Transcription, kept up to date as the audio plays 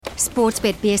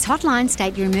Sportsbet BS hotline,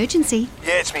 state your emergency.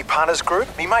 Yeah, it's me punters group.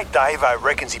 Me mate Davo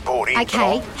reckons he bought in.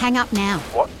 Okay, hang up now.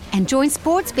 What? And join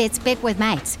Sportsbet's Bet with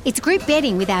Mates. It's group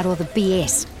betting without all the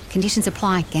BS. Conditions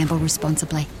apply. Gamble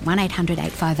responsibly. 1800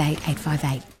 858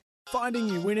 858. Finding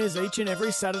you winners each and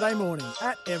every Saturday morning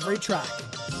at every track.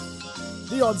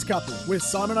 The Odds Couple with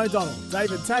Simon O'Donnell,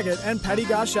 David Taggart and Paddy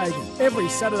Garshagen every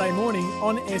Saturday morning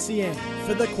on SEN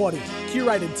for The Quaddie.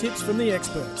 Curated tips from the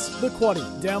experts. The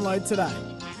Quaddie. Download today.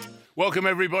 Welcome,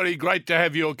 everybody. Great to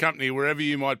have your company wherever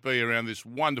you might be around this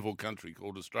wonderful country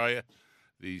called Australia,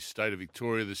 the state of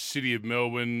Victoria, the city of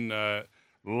Melbourne.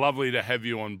 Lovely to have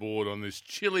you on board on this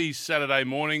chilly Saturday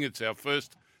morning. It's our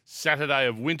first Saturday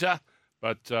of winter,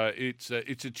 but it's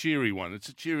a cheery one. It's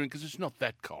a cheery one because it's not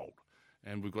that cold.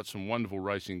 And we've got some wonderful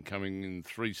racing coming in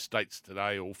 3 states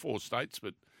today, or 4 states,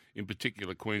 but in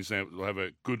particular Queensland we'll have a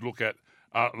good look at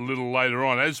a little later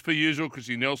on. As per usual,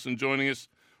 Chrissy Nelson joining us.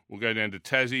 We'll go down to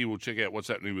Tassie. We'll check out what's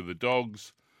happening with the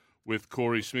dogs with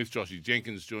Corey Smith. Joshy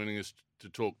Jenkins joining us to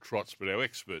talk trots, but our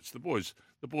experts, the boys,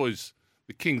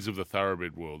 the kings of the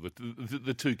thoroughbred world,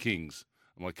 the two kings.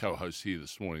 My co-hosts here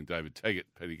this morning, David Taggart,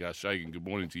 Paddy Garshagen. Good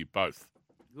morning to you both.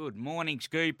 Good morning,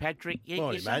 Scoo, Patrick.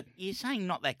 Morning, mate. You're saying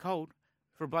not that cold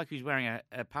for a bloke who's wearing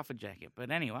a puffer jacket,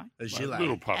 but anyway. A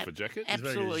little puffer jacket.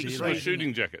 Absolutely It's freezing. a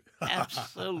shooting jacket.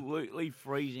 Absolutely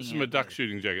freezing. This is my duck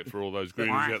shooting jacket for all those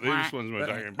greenies out there. This one's my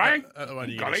duck. Bang! Bang!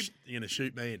 You're going to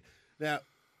shoot me in. Now,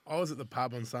 I was at the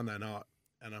pub on Sunday night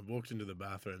and I walked into the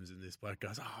bathrooms and this bloke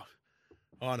goes, "Oh,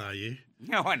 I know you.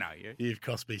 No, I know you. You've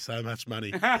cost me so much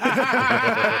money."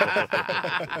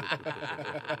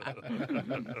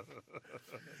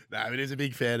 No, I mean, he's a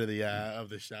big fan of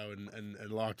the show and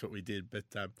liked what we did. But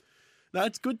no,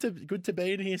 it's good to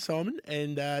be in here, Simon.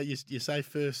 And you say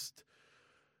first,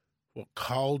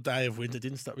 cold day of winter.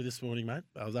 Didn't start with this morning, mate.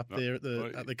 I was up there at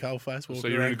the coalface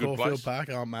walking around Caulfield Park.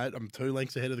 Oh, mate, I'm 2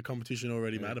 lengths ahead of the competition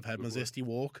already, mate. I've had my zesty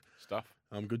walk. Stuff.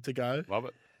 I'm good to go. Love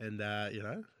it. And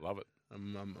love it.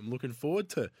 I'm looking forward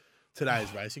to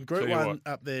today's racing. Group 1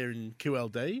 up there in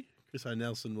QLD. Chris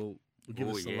O'Nelson will give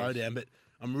us the lowdown, but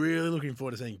I'm really looking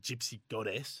forward to seeing Gypsy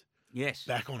Goddess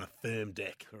back on a firm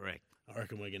deck. Correct. I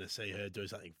reckon we're going to see her do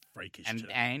something freakish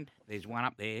today. And there's one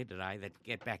up there today that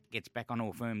gets back onto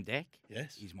a firm deck.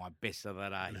 Yes. He's my best of the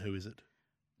day. And who is it?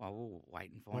 Well, we'll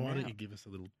wait and find out. Why don't you give us a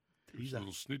little teaser? A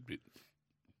little snidbit.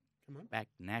 Come on. Back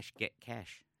Nash, get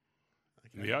cash.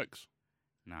 In the Oaks.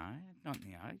 No, not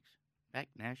in the Oaks. Back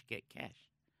Nash, get cash.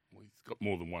 Well, he's got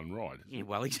more than one ride. Yeah,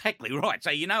 well, exactly right. So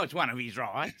you know it's one of his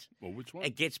rides. Well, which one?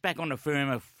 It gets back on a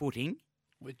firmer footing.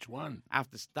 Which one?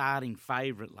 After starting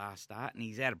favourite last start, and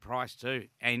he's out of price too.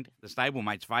 And the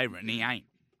stablemate's favourite, and he ain't.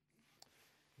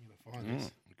 I'm going to find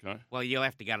this. Okay. Well, you'll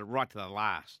have to go right to the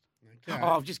last. Okay.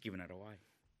 Oh, I've just given it away.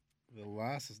 The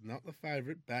last is not the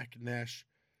favourite. Back Nash,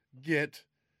 get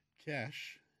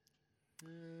cash.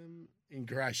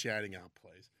 Ingratiating up,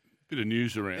 please. Bit of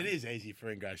news around. It is easy for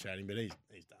ingratiating, but he's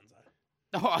done so.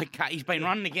 Oh, okay. He's been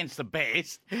running against the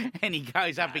best, and he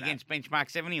goes up against benchmark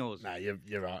 70 horses. No,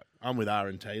 you're right. I'm with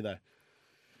R&T, though.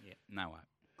 Yeah, no way.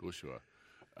 Of course you are.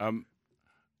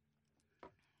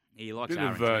 He likes Bit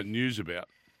R&T. of news about,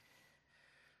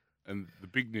 and the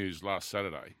big news last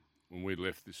Saturday when we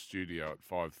left this studio at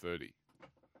 5:30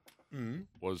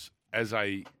 was, as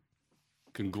a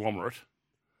conglomerate,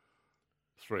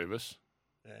 3 of us,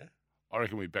 Yeah. I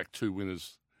reckon we backed 2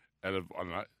 winners out of,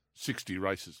 60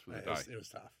 races for the day. It was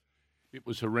tough. It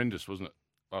was horrendous, wasn't it?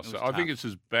 was I think tough. it's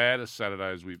as bad a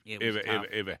Saturday as we've Yeah, it was tough.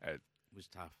 ever had. It was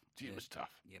tough. Gee, it was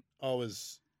tough. Yep. I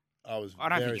was I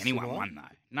don't very think anyone similar. won,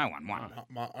 though. No one won.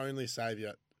 My only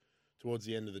saviour towards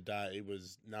the end of the day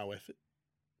was no effort.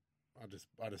 I just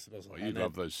was Oh, like, you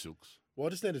love those silks. Well, I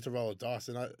just needed to roll a dice,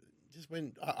 and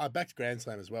I backed Grand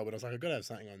Slam as well, but I was like, I've got to have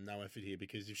something on no effort here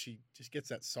because if she just gets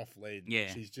that soft lead,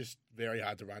 she's just very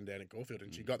hard to run down at Caulfield.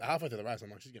 And she got halfway through the race, I'm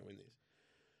like, she's going to win this.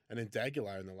 And then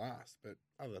Dagular in the last, but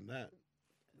other than that,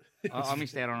 I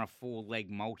missed out on a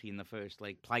 4-leg multi in the first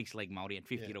leg, place leg multi at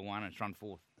 50 to 1, and it's run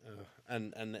 4th.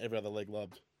 and every other leg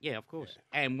lobbed. Yeah, of course.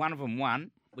 Yeah. And one of them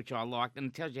won, which I liked, and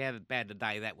it tells you how bad the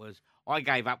day that was. I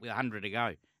gave up with 100 to go,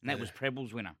 and that was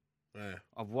Preble's winner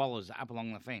of Waller's up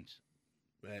along the fence.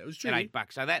 Yeah, it was true. At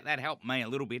 $8. So that helped me a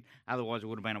little bit. Otherwise, it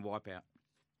would have been a wipeout.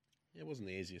 Yeah, it wasn't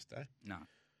the easiest day. No.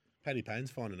 Paddy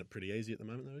Payne's finding it pretty easy at the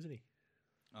moment, though, isn't he?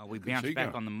 We bounced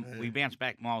back we bounced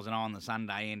back Miles and I on the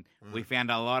Sunday, and we found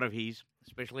a lot of his,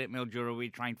 especially at Mildura. We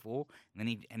trained 4, and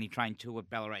then he trained 2 at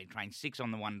Ballarat. He trained 6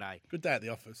 on the one day. Good day at the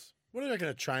office. What do you reckon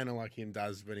a trainer like him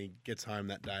does when he gets home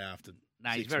that day after?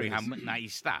 No, he's very humble. No,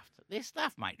 he's stuffed. They're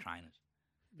stuffed, mate. Trainers.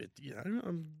 But, you know,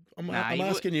 I'm Nah, he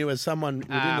asking you as someone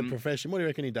within the profession, what do you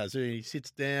reckon he does? He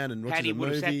sits down and watches Paddy a would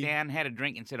movie? have sat down, had a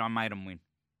drink, and said, "I made him win."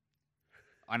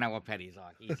 I know what Paddy's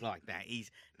like. He's like that.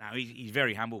 He's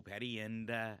very humble, Paddy, and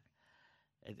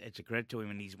it's a credit to him.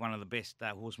 And he's one of the best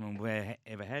horsemen we've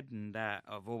ever had. And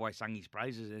I've always sung his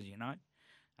praises, as you know.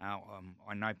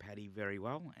 I know Paddy very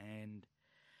well, and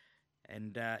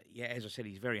yeah, as I said,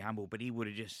 he's very humble. But he would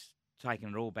have just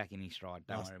taken it all back in his stride.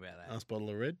 Don't worry about that. Last bottle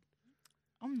of red?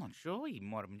 I'm not sure. He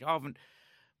might have. I haven't.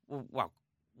 Well,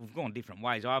 we've gone different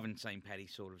ways. I haven't seen Paddy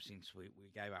sort of since we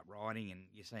gave up riding, and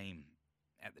you see him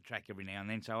at the track every now and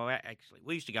then. So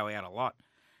we used to go out a lot,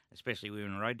 especially we were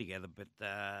on the road together. But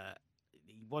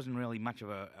he wasn't really much of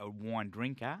a wine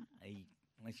drinker,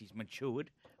 unless he's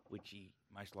matured, which he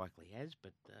most likely has.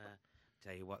 But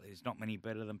tell you what, there's not many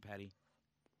better than Paddy.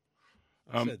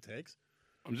 I said Tex.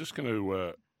 I'm just going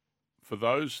to, for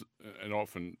those, and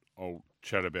often I'll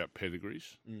chat about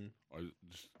pedigrees. And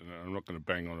I'm not going to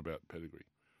bang on about pedigree.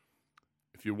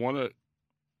 If you want to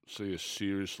see a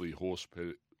serious horse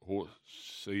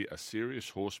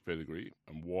pedigree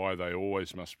and why they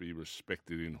always must be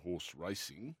respected in horse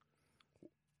racing,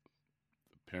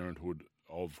 the parenthood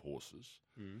of horses,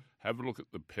 have a look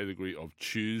at the pedigree of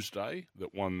Tuesday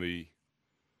that won the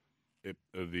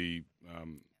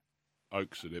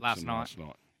Oaks at Epsom last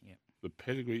night. Yep. The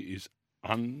pedigree is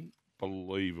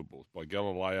unbelievable. By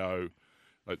Galileo,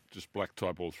 just black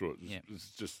type all through it.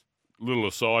 It's just a little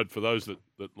aside for those that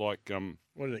like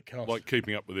what did it cost? Like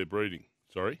keeping up with their breeding.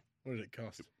 Sorry? What did it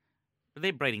cost? But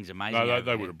their breeding's amazing. No,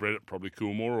 they would have bred it probably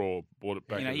Coolmore or bought it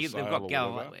back at the sale.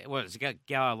 They've got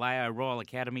Galileo, Royal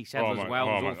Academy, Sadler's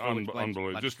Wells.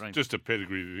 Unbelievable. Just a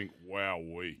pedigree to think,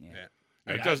 wow-wee. Yeah.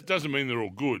 It doesn't mean they're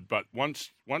all good, but once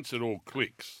it all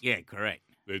clicks, yeah, correct.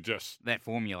 They're just that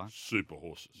formula, super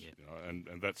horses. Yeah. You know,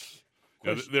 and that's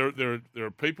there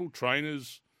are people,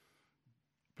 trainers,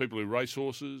 people who race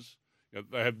horses. You know,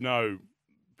 they have no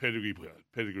pedigree,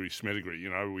 smedegree. You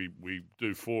know, we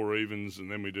do 4 evens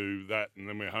and then we do that and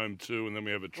then we're home 2 and then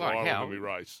we have a trial and then we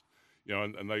race. You know,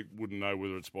 and they wouldn't know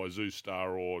whether it's by Zoo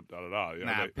Star or da-da-da. You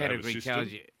know, pedigree tells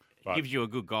you, gives you a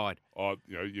good guide. You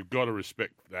know, you've got to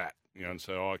respect that. You know, and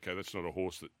say, okay, that's not a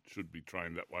horse that should be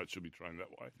trained that way. It should be trained that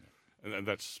way. Yeah. And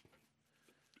that's,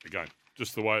 again,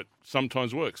 just the way it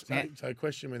sometimes works. So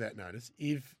question with that notice,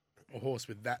 if a horse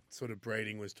with that sort of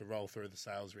breeding was to roll through the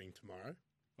sales ring tomorrow,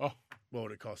 what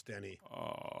would it cost down here?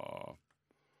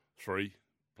 3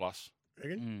 plus.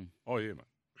 Reckon? Oh, yeah,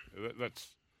 mate.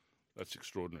 That's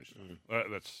extraordinary.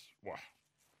 That's, wow.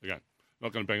 Again,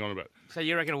 not going to bang on about it. So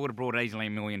you reckon it would have brought easily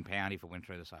 £1 million if it went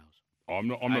through the sales? I'm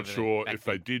not sure if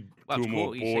they did.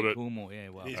 Coolmore bought it. Coolmore, yeah,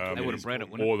 well, they would have bred it,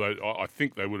 wouldn't it? Or I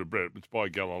think they would have bred it. It's by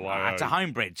Galileo. It's a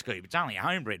homebred scoop. It's only a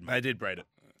homebred. They did breed it.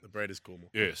 The bred is Coolmore.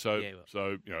 Yeah, so you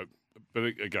know, but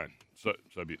again, so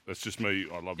be it. That's just me.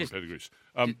 I love the pedigrees.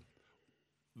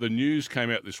 The news came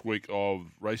out this week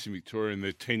of Racing Victoria and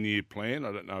their 10-year plan.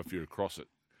 I don't know if you're across it.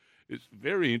 It's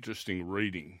very interesting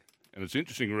reading, and it's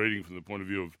interesting reading from the point of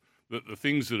view of the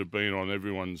things that have been on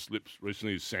everyone's lips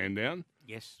recently is Sandown.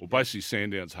 Yes. Well, basically,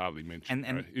 Sandown's hardly mentioned.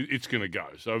 And it's going to go.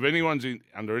 So if anyone's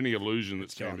under any illusion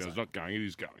that Sandown's not going, it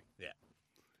is going. Yeah.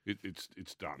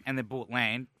 It's done. And they bought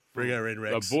land. Frigo Red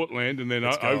Rex. They bought land, and then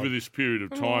over this period of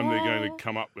time, they're going to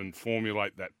come up and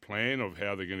formulate that plan of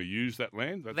how they're going to use that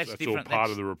land. That's all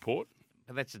part of the report.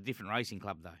 But that's a different racing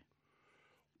club, though.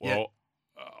 Well,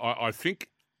 I think...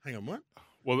 Hang on, what?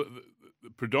 Well,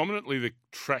 predominantly the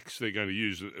tracks they're going to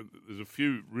use, there's a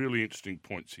few really interesting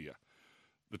points here.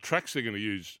 The tracks they're going to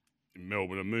use in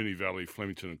Melbourne are Moonee Valley,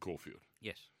 Flemington and Caulfield.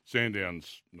 Yes.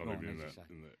 Sandown's not even in that.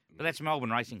 But that's Melbourne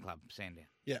Racing Club, Sandown.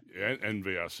 Yeah. And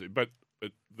VRC. But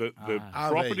the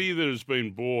property that has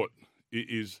been bought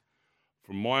is,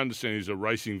 from my understanding, is a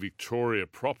Racing Victoria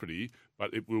property,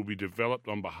 but it will be developed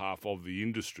on behalf of the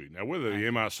industry. Now, whether the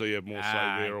MRC have more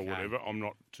say there or whatever, I'm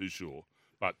not too sure.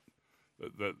 But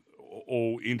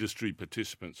all industry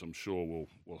participants, I'm sure,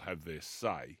 will have their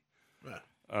say. Right.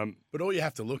 But all you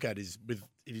have to look at is, if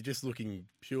you're just looking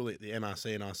purely at the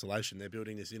MRC in isolation, they're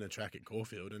building this inner track at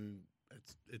Caulfield, and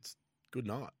it's good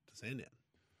night to Sandown.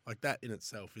 Like, that in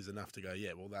itself is enough to go,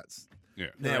 that's... Yeah.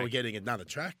 Now we're getting another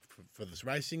track for this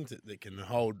racing that can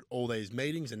hold all these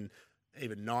meetings and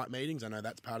even night meetings. I know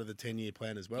that's part of the 10-year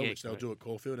plan as well, which they'll do at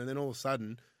Caulfield. And then all of a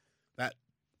sudden, that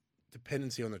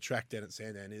dependency on the track down at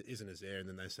Sandown isn't as there, and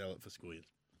then they sell it for squillions.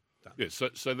 Done. Yeah, so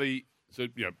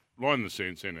line in the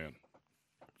sand, Sandown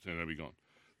be gone.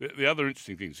 The other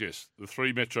interesting things, yes, the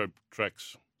 3 metro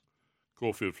tracks,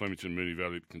 Caulfield, Flemington, Moonee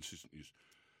Valley, consistent use.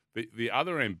 The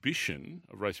other ambition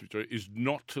of Racing Victoria is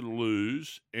not to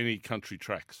lose any country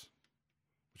tracks,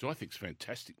 which I think is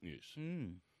fantastic news.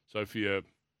 So for your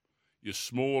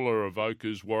smaller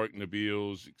Evokers, Warwick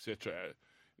Nabiles, etc.,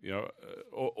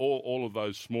 all of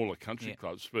those smaller country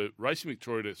clubs, for Racing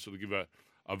Victoria to sort of give a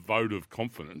vote of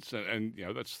confidence, and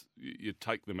that's you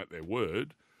take them at their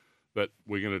word, but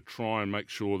we're going to try and make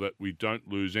sure that we don't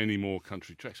lose any more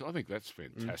country tracks. I think that's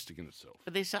fantastic in itself.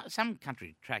 But there's some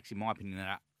country tracks, in my opinion, that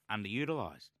are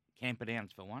underutilised.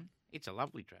 Camperdown's for one. It's a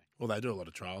lovely track. Well, they do a lot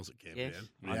of trials at Camperdown.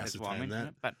 Yes, that's why I mentioned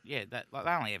it. But yeah, they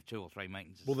only have 2 or 3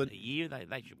 meetings a year.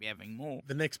 They should be having more.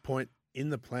 The next point in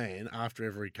the plan, after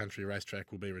every country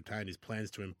racetrack will be retained, is plans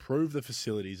to improve the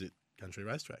facilities at country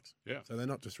racetracks. Yeah. So they're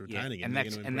not just retaining it.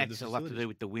 And that's a lot to do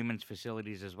with the women's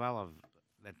facilities as well.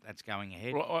 That's going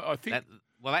ahead. Well, I think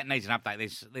that needs an update.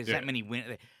 There's that many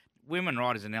women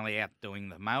riders are nearly out doing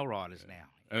the male riders now.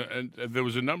 And there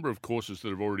was a number of courses that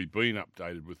have already been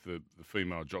updated with the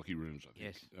female jockey rooms, I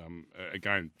think. Yes.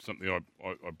 Again, something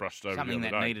I brushed over something the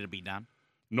other that day. needed to be done.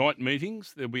 Night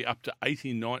meetings, there'll be up to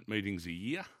 80 night meetings a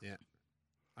year. Yeah,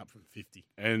 up from 50.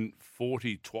 And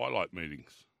 40 twilight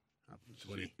meetings. Up from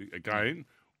 20. Again,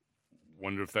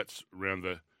 wonder if that's around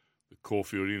the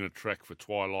Caulfield inner track for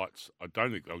twilights. I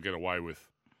don't think they'll get away with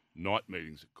night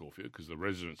meetings at Caulfield because the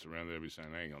residents around there will be saying,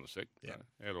 hang on a sec,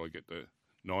 how do I get the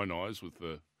 9 eyes with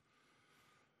the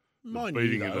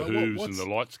beating of the hooves and the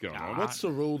lights going on? What's the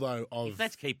rule, though, of... If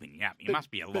that's keeping you up, you must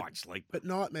be a light sleeper. But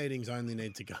night meetings only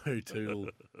need to go till...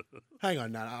 Hang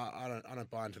on, no, I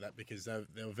don't buy into that because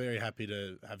they were very happy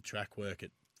to have track work at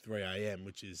 3 a.m,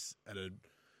 which is at a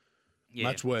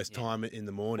much worse time in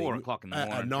the morning. 4 o'clock in the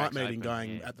morning. A night meeting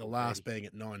going at the last being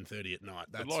at 9:30 at night.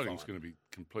 That's the lighting's fine. going to be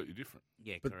completely different.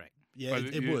 Yeah, correct. Yeah,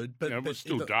 it would. But it was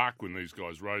still dark when these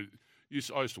guys rode.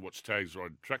 I used to watch Tags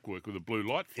ride track work with a blue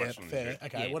light flash on fair. his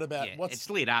head. Okay, what about... It's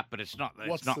lit up, but it's not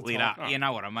what's not the lit time? up. You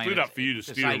know what I mean? It's lit up for you to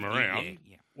steer them around.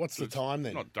 Yeah. What's the time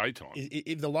then? Not daytime.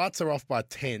 If the lights are off by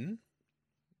 10,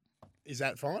 is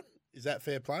that fine? Is that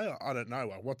fair play? I don't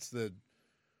know. What's a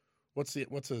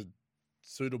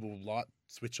suitable light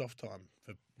switch off time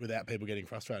without people getting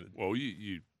frustrated? Well,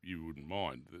 you wouldn't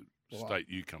mind. The state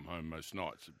you come home most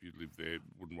nights, if you live there,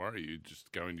 wouldn't worry. You'd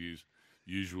just go into his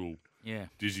usual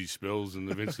dizzy spells and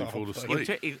eventually fall asleep.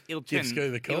 He'll turn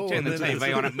the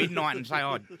TV on at midnight and say,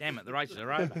 oh, damn it, the races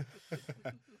are over.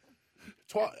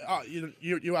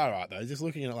 You are right, though. Just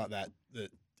looking at it like that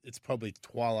it's probably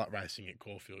twilight racing at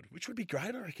Caulfield, which would be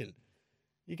great, I reckon.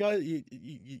 You go,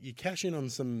 you cash in on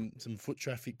some foot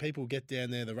traffic. People get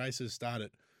down there. The races start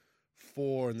at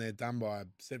 4 and they're done by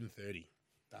 7:30.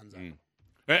 Donezo.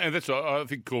 And that's I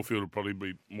think Caulfield will probably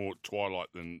be more twilight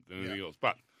than anything else.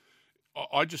 But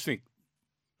I just think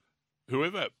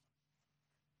whoever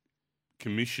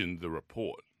commissioned the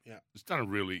report has done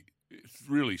it's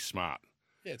really smart.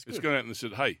 Yeah, it's good. It's gone out and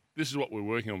said, hey, this is what we're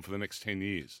working on for the next 10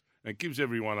 years. And it gives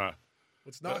everyone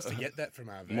it's nice to get that from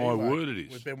RV. My word, it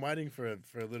is. We've been waiting for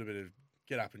a little bit of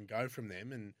get up and go from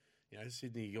them, and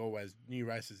Sydney always new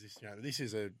races. This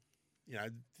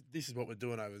is what we're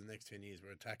doing over the next 10 years.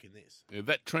 We're attacking this. Yeah,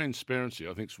 that transparency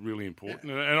I think is really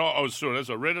important. And I was sort of, as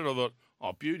I read it, I thought,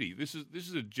 oh, beauty. This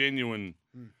is a genuine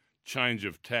change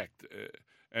of tact.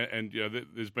 And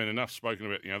there's been enough spoken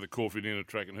about the Caulfield inner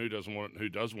track and who doesn't want it and who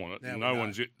does want it. No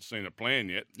one's yet seen a plan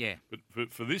yet. Yeah.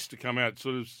 But for this to come out,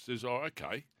 sort of says, oh,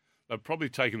 okay. They've probably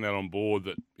taken that on board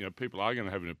that people are going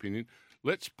to have an opinion.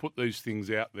 Let's put these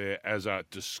things out there as a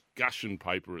discussion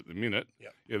paper at the minute.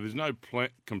 Yep. Yeah, there's no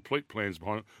complete plans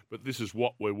behind it, but this is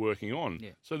what we're working on.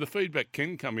 Yeah. So the feedback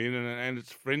can come in, and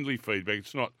it's friendly feedback.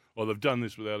 It's not, they've done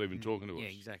this without even talking to us. Yeah,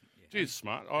 exactly. Gee, it's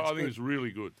smart. I think it's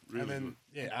really good. Really and then,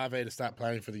 good. RV to start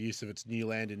planning for the use of its new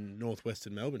land in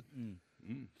northwestern Melbourne.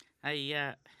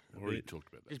 Hey, already talked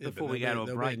about that. Just before we go to a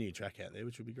there'll break, be a new track out there,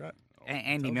 which would be great.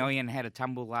 Andy Million had a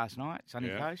tumble last night, Sunny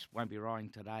Yeah. Coast. Won't be riding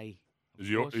today.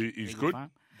 He's good?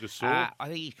 Just saw it? I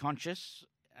think he's conscious.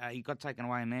 He got taken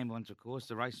away in an ambulance, of course.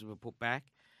 The races were put back.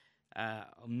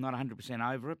 I'm not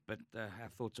 100% over it, but our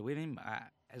thoughts are with him.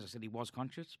 As I said, he was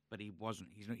conscious, but he wasn't.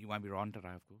 He won't be riding today,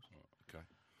 of course. Okay.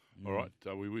 All right.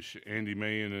 We wish Andy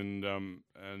Meehan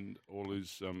and all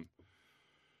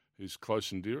his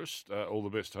close and dearest all the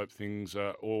best. Hope things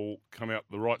all come out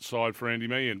the right side for Andy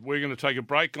Meehan. We're going to take a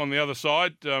break on the other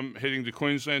side, heading to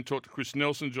Queensland, talk to Chris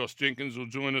Nelson. Josh Jenkins will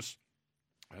join us.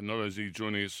 And not only is he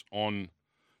joining us on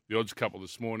the Odds Couple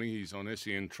this morning, he's on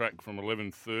SEN track from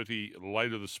 11:30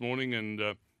 later this morning, and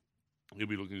he'll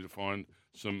be looking to find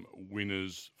some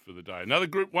winners for the day. Another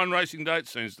Group 1 racing day. It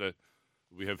seems that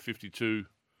we have 52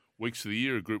 weeks of the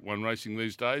year of Group 1 racing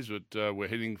these days, but we're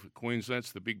heading for Queensland.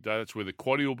 It's the big day. That's where the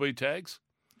quaddie will be, Tags.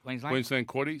 Queensland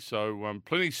quaddie. So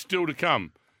plenty still to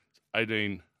come. It's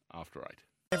 18 after 8.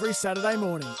 Every Saturday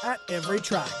morning at every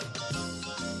track.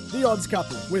 The Odds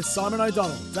Couple with Simon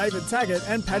O'Donnell, David Taggart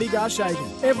and Paddy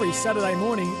Garshagen every Saturday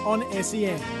morning on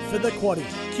SEN for The Quaddie.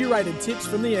 Curated tips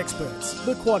from the experts.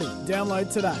 The Quaddie.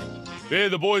 Download today. Yeah,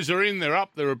 the boys are in. They're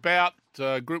up. They're about.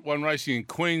 Group 1 racing in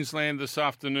Queensland this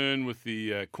afternoon with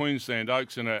the Queensland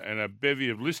Oaks and a bevy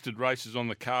of listed races on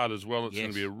the card as well. It's going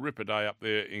to be a ripper day up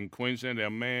there in Queensland. Our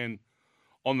man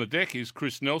on the deck is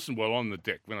Chris Nelson. Well, on the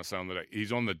deck. When I say on the deck,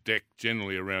 he's on the deck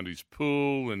generally around his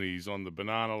pool, and he's on the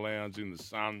banana lounge in the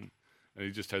sun, and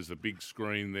he just has the big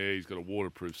screen there. He's got a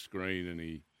waterproof screen, and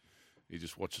he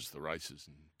just watches the races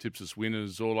and tips us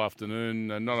winners all afternoon,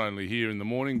 not only here in the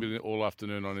morning, but all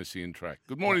afternoon on SEN Track.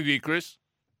 Good morning to you, Chris.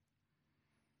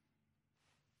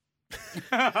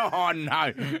 Oh,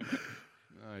 no.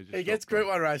 He gets Group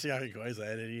 1 racing up in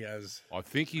Queensland, and he has... I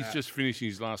think he's just finishing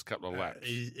his last couple of laps.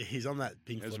 He's on that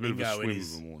pink Has a bit of a flamingo. swim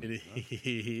of the morning.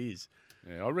 He is.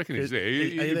 Yeah, I reckon he's there. Are He'll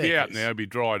you be there, out Chris? now. He'll be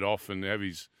dried off and have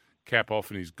his cap off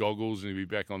and his goggles, and he'll be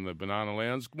back on the banana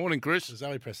lounge. Good morning, Chris.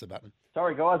 Zoe, press the button.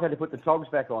 Sorry, guys, I had to put the togs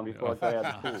back on before I go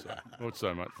out the pool. Thought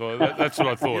so, mate. That's what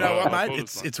I thought. You know what, I mate?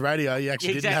 thought It's radio. You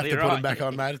actually Exactly didn't have to put right. them back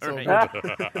on, mate. It's all Right.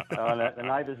 good. Oh, no, the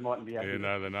neighbours mightn't be happy. Yeah,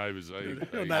 no, the neighbours.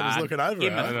 Your neighbour's looking over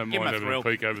give it. him I don't Give him mind a having thrill. a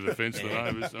peek over the fence, the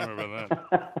neighbours. Don't worry about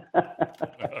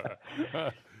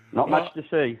that. Not much to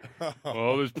see.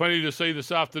 Well, there's plenty to see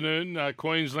this afternoon.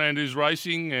 Queensland is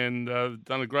racing and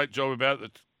done a great job about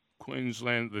it.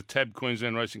 The TAB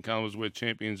Queensland Racing Carnival is where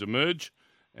champions emerge,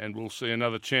 and we'll see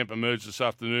another champ emerge this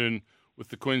afternoon with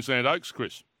the Queensland Oaks,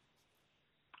 Chris.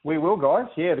 We will, guys.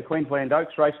 Yeah, the Queensland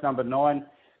Oaks, race number 9.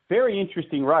 Very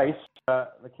interesting race. The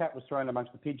cat was thrown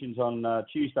amongst the pigeons on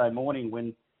Tuesday morning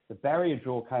when the barrier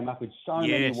draw came up with so many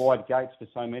Yes. wide gates for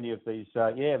so many of these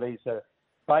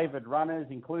favoured runners,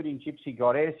 including Gypsy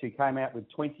Goddess, who came out with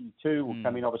 22. Will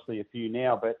come in, obviously, a few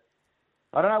now, but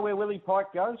I don't know where Willie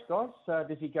Pike goes, guys.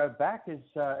 Does he go back as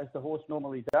the horse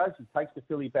normally does? He takes the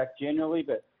filly back generally,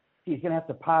 but he's going to have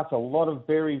to pass a lot of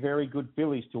very, very good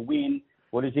fillies to win.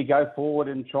 Or does he go forward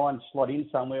and try and slot in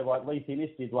somewhere like Leith Innes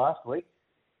did last week?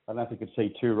 I don't know if we could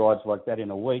see 2 rides like that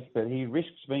in a week, but he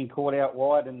risks being caught out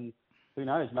wide and who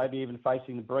knows, maybe even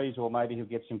facing the breeze, or maybe he'll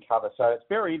get some cover. So it's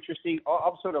very interesting.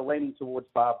 I'm sort of leaning towards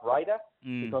Barb Raider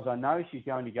because I know she's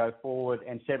going to go forward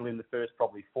and settle in the first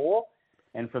probably 4.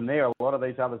 And from there, a lot of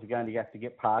these others are going to have to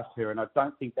get past her. And I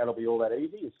don't think that'll be all that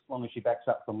easy as long as she backs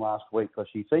up from last week, because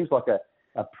she seems like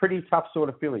a pretty tough sort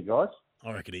of filly, guys.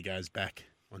 I reckon he goes back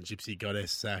on Gypsy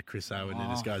Goddess, Chris Owen, and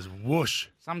just goes whoosh.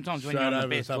 Sometimes when Straight you're on over the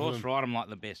the best top of horse, them. ride them like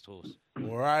the best horse.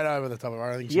 Right over the top of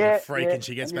her. I think she's Yeah, a freak, yeah. and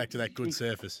she gets And back to that good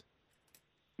surface.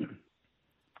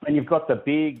 And you've got the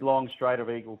big, long straight of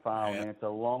Eagle Farm, Yeah. and it's a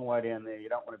long way down there. You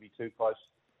don't want to be too close.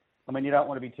 I mean, you don't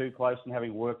want to be too close and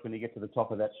having worked when you get to the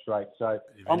top of that straight. So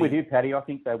I'm with you, Paddy. I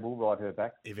think they will ride her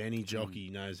back. If any jockey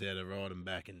knows how to ride them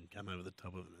back and come over the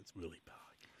top of them, it's Willie Pike.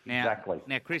 Now, Exactly.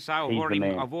 Now, Chris, I've He's the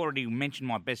man. already mentioned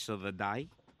my best of the day,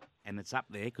 and it's up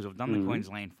there because I've done the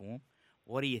Queensland form.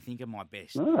 What do you think of my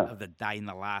best of the day in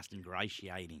the last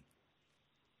ingratiating?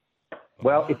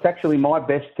 Well, it's actually my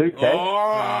best too, Taz.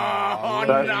 Oh,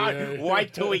 So- no.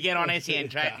 Wait till we get on SEN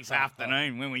Track this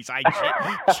afternoon when we say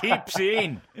chips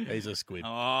in. He's a squid.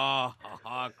 Oh,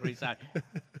 Chris.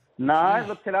 No,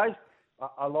 look, today's...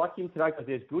 I like him today because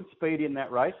there's good speed in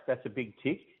that race. That's a big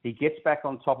tick. He gets back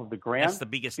on top of the ground. That's the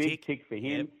biggest big tick. for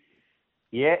him.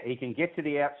 Yep. Yeah, he can get to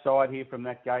the outside here from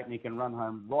that gate and he can run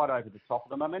home right over the top of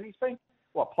them. I mean, he's been,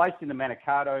 placed in the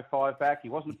Manicato 5 back. He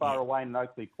wasn't far away in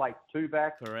Oakley Plate 2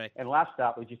 back. Correct. And last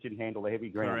up, we just didn't handle the heavy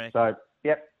ground. Correct. So,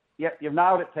 yep, you've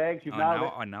nailed it, Tags. You've nailed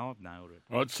it. I know I've nailed it.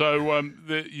 Right, so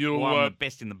you'll I'm the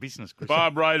best in the business, Chris.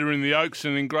 Barb Raider in the Oaks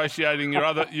and ingratiating your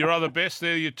other best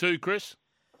there, you two, Chris?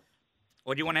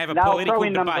 Or do you want to have a No, I'll political throw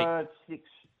in debate? number 6.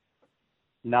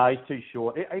 No, he's too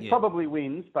short. He Yeah. probably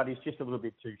wins, but he's just a little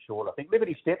bit too short. I think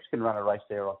Liberty Steps can run a race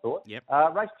there, I thought. Yep.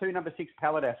 Race 2, number 6,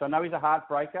 Paladas. I know he's a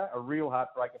heartbreaker, a real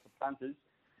heartbreaker for punters,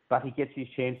 but he gets his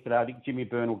chance today. I think Jimmy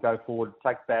Byrne will go forward,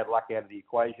 take bad luck out of the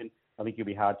equation. I think he'll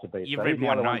be hard to beat. You've so read he's the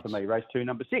my other one notes. for me. Race 2,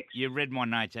 number 6. You've read my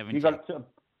notes, haven't you? You got it,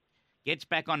 Gets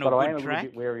back onto but I a am a good little track.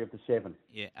 bit wary of the 7.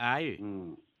 Yeah, are you?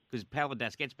 Mm. Because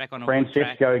Paladas gets back on a good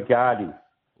track. Francesco Gardi.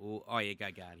 Oh, yeah, go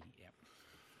Gardy. Yep.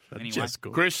 Anyway, Just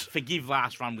good. Chris, forgive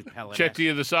last run with Paladas. chat to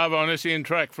you this hour on SEN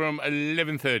Track from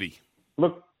 11:30.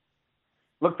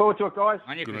 Look forward to it, guys.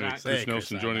 On you, Good Chris. night. See Chris you,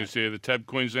 Nelson Chris, joining mate. us here. The TAB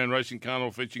Queensland Racing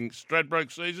Carnival featuring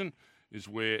Stradbroke season is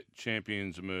where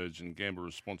champions emerge, and gamble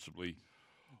responsibly,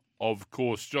 of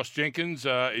course. Josh Jenkins,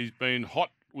 he's been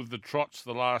hot with the trots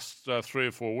the last 3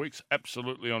 or 4 weeks,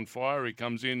 absolutely on fire. He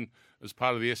comes in as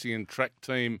part of the SEN Track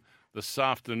team this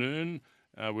afternoon.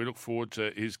 We look forward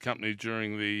to his company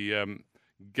during the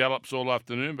gallops all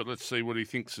afternoon, but let's see what he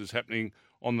thinks is happening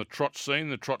on the trot scene,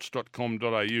 the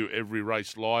trots.com.au, every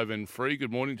race live and free.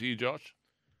 Good morning to you, Josh.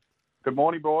 Good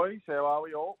morning, boys. How are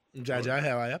we all? JJ,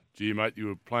 how are you? Gee, mate, you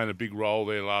were playing a big role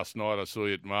there last night. I saw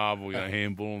you at Marvel,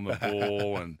 handballing the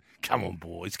ball, and come on,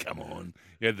 boys, come on.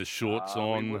 You had the shorts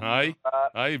on, hey?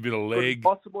 Hey, a bit of leg.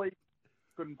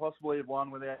 Couldn't possibly have won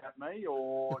without me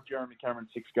or Jeremy Cameron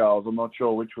 6 goals. I'm not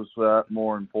sure which was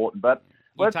more important, but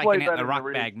You let's taking leave out that the in ruck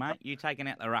the bag, mate. You taking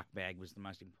out the ruck bag was the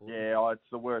most important. Yeah, it's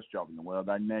the worst job in the world.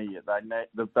 They knee you.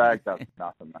 The bag does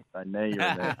nothing, mate. They knee you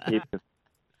and they hit you.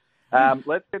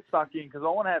 Let's get stuck in because I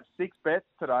want to have 6 bets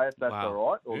today, if that's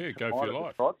all right. Or yeah, go for your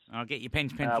life. I'll get your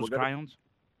pens, pencils, crayons.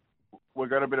 We've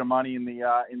got a bit of money in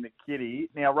the kitty.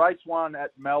 Now, race 1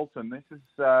 at Melton. This is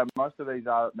most of these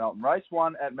are at Melton. Race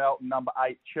 1 at Melton, number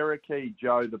 8, Cherokee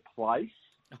Joe the place.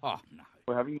 Oh no!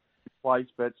 We're having place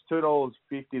bets,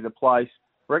 $2.50 the place.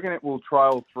 Reckon it will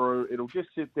trail through. It'll just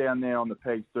sit down there on the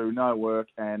pegs, do no work,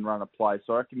 and run a place.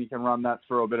 So I reckon you can run that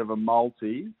through a bit of a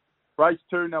multi. Race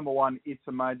 2, number 1, It's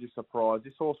a Major Surprise.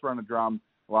 This horse ran a drum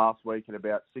last week at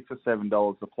about $6 or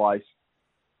 $7 a place.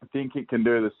 I think it can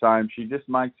do the same. She just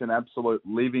makes an absolute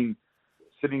living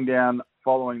sitting down,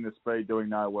 following the speed, doing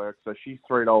no work. So she's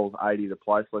 $3.80 the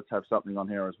place. Let's have something on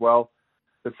here as well.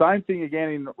 The same thing again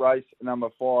in race number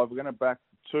 5. We're going to back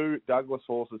 2 Douglas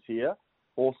horses here.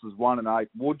 Horses 1 and 8.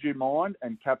 Would You Mind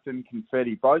and Captain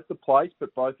Confetti. Both the place,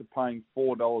 but both are paying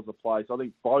 $4 a place. I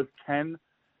think both can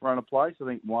run a place. I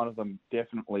think one of them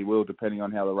definitely will, depending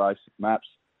on how the race maps.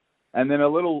 And then a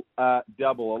little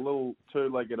double, a little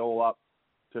 2-legged all up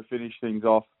to finish things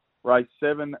off. Race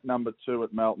 7, number 2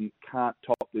 at Melton. Can't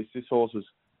top this. This horse is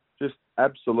just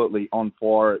absolutely on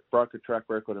fire. It broke a track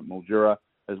record at Mildura.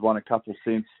 Has won a couple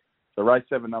since. So race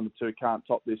 7, number 2, Can't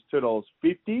Top This.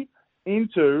 $2.50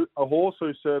 into a horse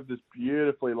who served us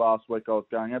beautifully last week. I was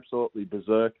going absolutely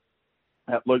berserk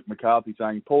at Luke McCarthy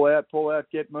saying, pull out,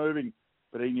 get moving.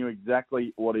 But he knew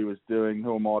exactly what he was doing.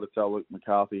 Who am I to tell Luke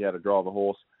McCarthy how to drive a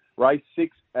horse? Race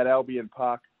 6 at Albion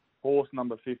Park. Horse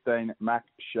number 15, Mac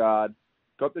Shard.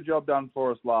 Got the job done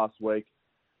for us last week.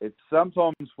 It's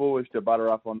sometimes foolish to butter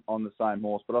up on the same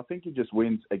horse, but I think he just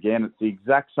wins again. It's the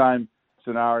exact same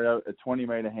scenario, a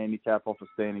 20-metre handicap off a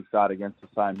standing start against the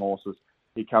same horses.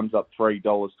 He comes up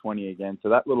 $3.20 again. So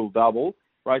that little double,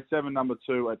 race 7, number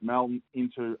 2 at Melton,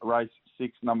 into race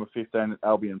 6, number 15 at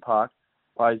Albion Park,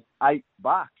 pays $8.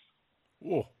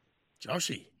 Oh,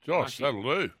 Joshy. Josh, that'll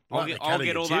do.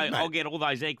 I'll get all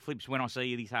those egg flips when I see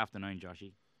you this afternoon,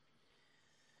 Joshy.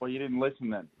 Well, you didn't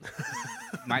listen then.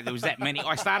 Mate, there was that many.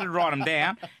 I started to write them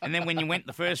down, and then when you went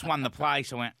the first one, the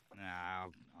place, I went,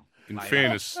 no. In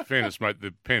fairness, mate,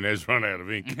 the pen has run out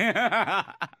of ink.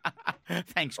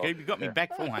 Thanks, Scoop. You got me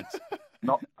back for once.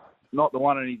 Not the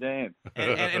one in his hand.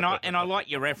 And I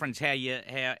like your reference how you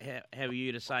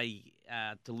to say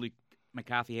to Luke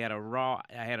McCarthy how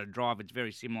to drive. It's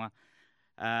very similar.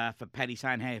 For Paddy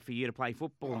saying how for you to play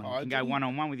football and can go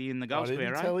one-on-one with you in the goal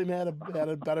square, tell him how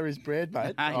to butter his bread,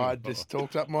 mate. I just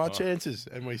talked up my chances,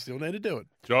 and we still need to do it.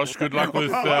 Josh, good luck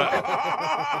with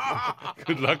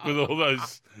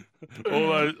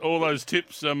all those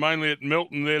tips, mainly at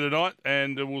Melton there tonight,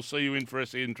 and we'll see you in for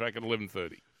SEN Track at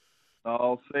 11:30.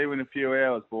 I'll see you in a few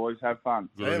hours, boys. Have fun.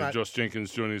 Good on Josh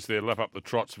Jenkins joining us there. Lap up the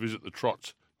trots. Visit the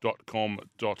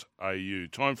trots.com.au.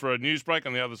 Time for a news break.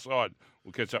 On the other side,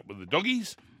 we'll catch up with the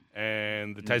doggies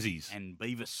and the Tassies. And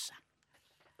Beavis.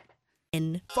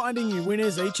 Finding you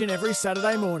winners each and every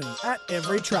Saturday morning at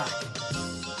every track.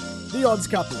 The Odds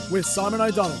Couple with Simon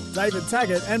O'Donnell, David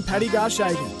Taggart and Paddy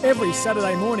Garshagen. Every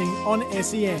Saturday morning on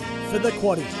SEN for The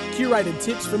Quaddie. Curated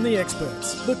tips from the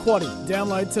experts. The Quaddie.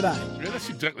 Download today. Yeah, that's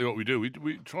exactly what we do.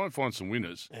 We try and find some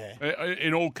winners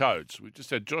in all codes. We just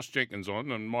had Josh Jenkins on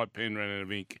and my pen ran out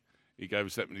of ink. He gave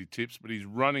us that many tips, but he's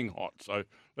running hot. So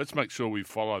let's make sure we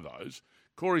follow those.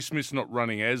 Corey Smith's not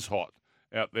running as hot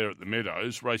out there at the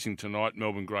Meadows, racing tonight,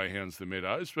 Melbourne Greyhounds, the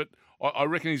Meadows. But I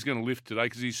reckon he's going to lift today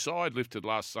because his side lifted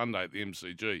last Sunday at the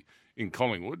MCG in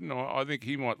Collingwood, and I think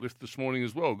he might lift this morning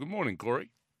as well. Good morning,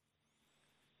 Corey.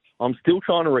 I'm still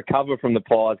trying to recover from the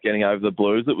Pies getting over the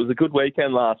Blues. It was a good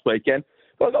weekend last weekend.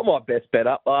 But I got my best bet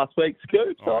up last week,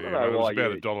 Scoop, so I don't know why you... It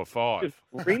was about $1.05. Just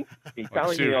rinsed me,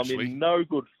 telling me I'm in no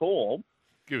good form.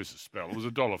 Give us a spell. It was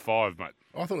 $1.05, mate.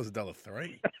 I thought it was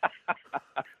 $1.03.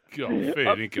 God, fair income.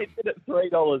 I tipped it at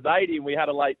 $3.80 and we had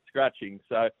a late scratching.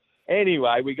 So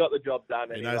anyway, we got the job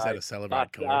done anyway. He knows how to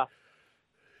celebrate, Corey. I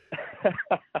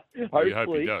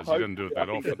hope he does. He doesn't do it that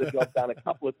often. Got the job done a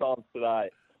couple of times today.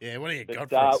 Yeah, what do you got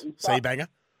for us? Seabanger?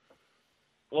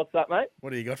 What's that, mate?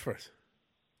 What do you got for us?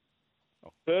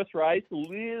 First race, a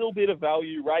little bit of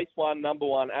value. Race 1, number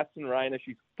 1, Aston Rainer.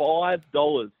 She's $5.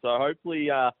 So hopefully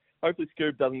Hopefully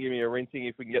Scoob doesn't give me a rinsing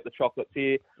if we can get the chocolates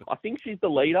here. I think she's the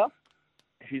leader.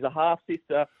 She's a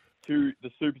half-sister to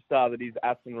the superstar that is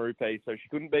Aston Rupee, so she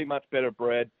couldn't be much better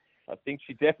bred. I think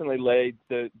she definitely leads.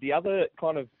 The other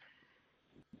kind of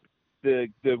the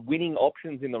winning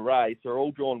options in the race are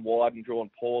all drawn wide and drawn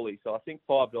poorly, so I think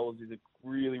 $5 is a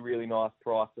really, really nice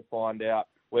price to find out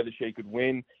whether she could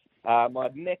win. My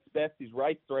next best is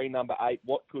race 3, number 8,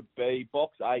 What Could Be,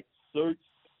 box 8, Suits,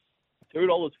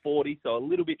 $2.40, so a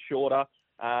little bit shorter,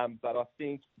 but I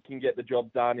think can get the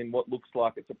job done in what looks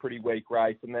like it's a pretty weak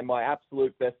race. And then my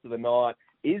absolute best of the night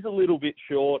is a little bit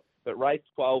short, but race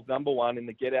 12, number 1 in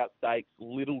the Get Out Stakes,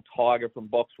 Little Tiger from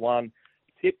box 1.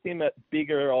 Tipped him at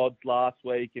bigger odds last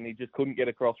week, and he just couldn't get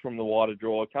across from the wider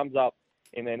draw. Comes up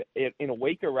in a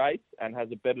weaker race and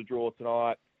has a better draw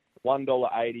tonight,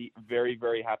 $1.80. Very,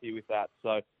 very happy with that.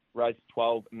 So race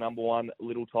 12, number 1,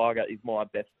 Little Tiger is my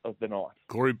best of the night.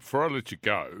 Corey, before I let you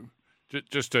go,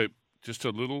 just a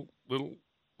little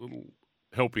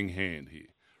helping hand here.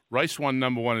 Race 1,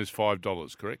 number 1 is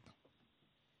 $5, correct?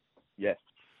 Yes.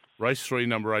 Race 3,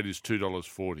 number 8 is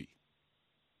 $2.40.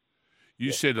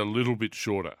 You said a little bit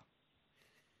shorter.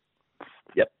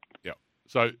 Yep. Yeah.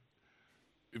 So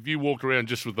if you walked around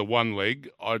just with the one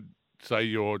leg, I'd say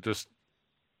you're just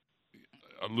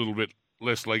a little bit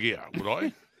less leggier, would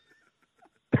I?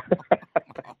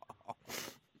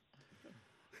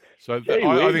 So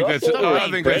I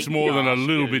think that's more than a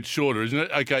little bit shorter, isn't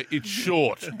it? Okay, it's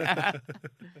short.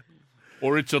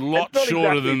 Or it's a lot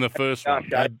shorter than the first one.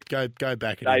 Go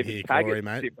back in here, Corey,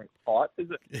 mate. Different heights, is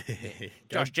it?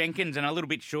 Josh Jenkins and a little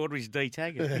bit shorter is D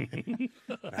Taggart.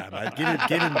 Mate,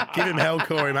 give him hell,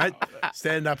 Corey, mate.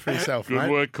 Stand up for yourself, mate.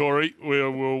 Good work, Corey.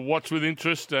 We'll watch with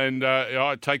interest, and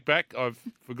I take back. I've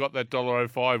forgot that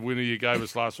 $1.05 winner you gave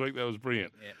us last week. That was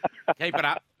brilliant. Yeah. Keep it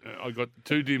up. I got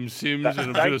 2 dim sims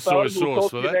and a bit of soy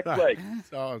sauce for that. Next week.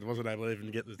 Oh, I wasn't able to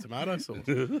even get the tomato sauce.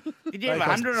 Did you have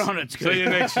 100 on it? See you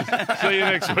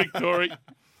next week, Corey.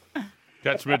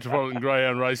 Catch Metropolitan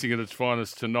Greyhound Racing at its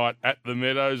finest tonight at the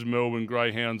Meadows. Melbourne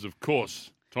Greyhounds, of course.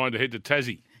 Time to head to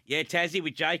Tassie. Yeah, Tassie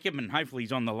with Jacob, and hopefully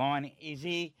he's on the line. Is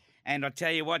he? And I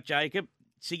tell you what, Jacob,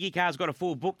 Siggy Carr's got a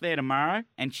full book there tomorrow,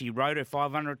 and she rode her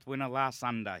 500th winner last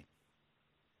Sunday.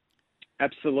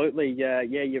 Absolutely,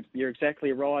 you're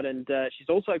exactly right, and she's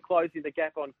also closing the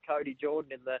gap on Cody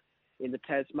Jordan in the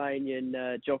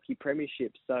Tasmanian Jockey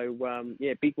Premiership. So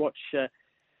big watch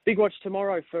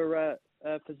tomorrow for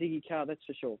Ziggy Carr, that's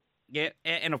for sure. Yeah,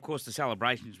 and of course the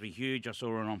celebrations will be huge. I saw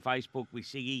her on Facebook with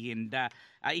Siggy, and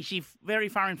is she very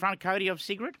far in front of Cody of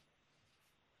Sigrid?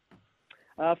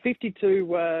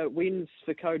 52 wins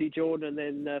for Cody Jordan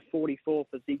and then 44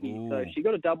 for Ziggy. Ooh. So she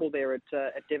got a double there at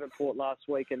Devonport last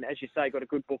week, and as you say, got a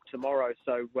good book tomorrow.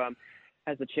 So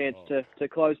has a chance to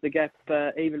close the gap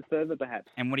even further,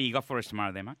 perhaps. And what do you got for us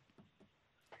tomorrow, there, mate?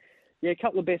 Yeah, a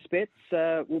couple of best bets.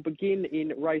 We'll begin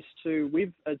in race 2 with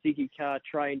a Ziggy Carr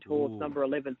trained horse, number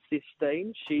 11,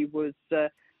 Sistine. She was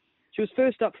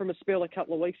first up from a spell a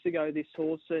couple of weeks ago, this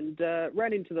horse, and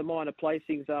ran into the minor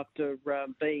placings after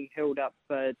being held up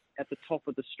at the top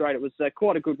of the straight. It was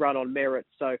quite a good run on merit,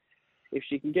 so if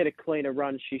she can get a cleaner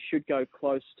run, she should go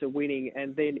close to winning.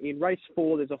 And then in race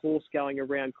 4, there's a horse going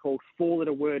around called 4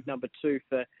 Letter Word, number 2,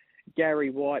 for Gary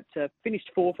White. Finished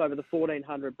 4th over the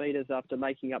 1,400 metres after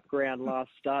making up ground last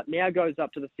start. Now goes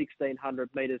up to the 1,600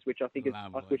 metres, which I think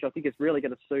is really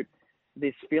going to suit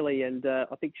this filly, and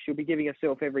I think she'll be giving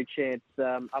herself every chance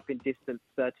up in distance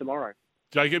tomorrow.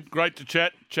 Jacob, great to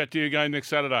chat. Chat to you again next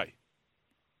Saturday.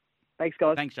 Thanks,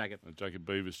 guys. Thanks, Jacob. Jacob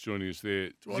Beavers joining us there.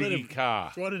 Ziggy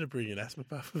Carr. Do I need to bring an asthma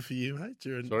puffer for you, mate?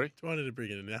 Sorry? Do I need to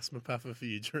bring in an asthma puffer for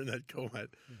you during that call, mate?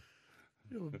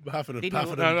 You're huffing and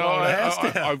puffing.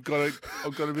 I've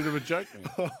got a bit of a joke.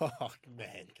 Oh,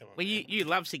 man, come on. Well, you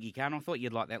love Ziggy Carr, and I thought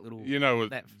you'd like that little. You know what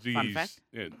that Ziggy's fun fact?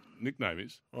 Nickname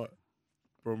is? What?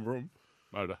 Vroom, vroom.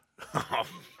 Motor.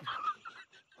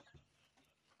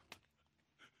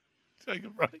 Take a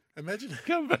break. Imagine.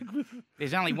 Come back with.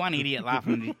 There's only one idiot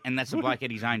laughing, and that's the bloke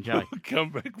at his own joke. Come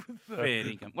back with. Fair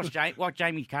income. What's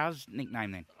Jamie Carr's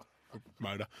nickname then?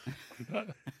 Motor.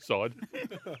 Side.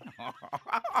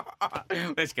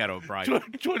 Let's go to a break.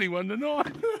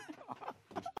 21-9.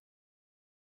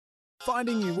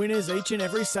 Finding you winners each and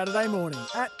every Saturday morning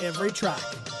at every track.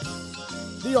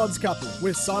 The Odds Couple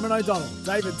with Simon O'Donnell,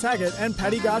 David Taggart and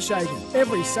Paddy Garshagen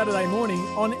every Saturday morning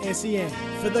on SEN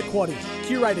for The Quaddie.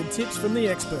 Curated tips from the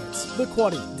experts. The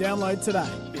Quaddie. Download today.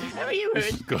 Have you heard?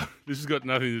 This has got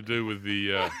nothing to do with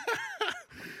the...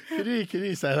 Can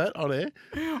you say that on air?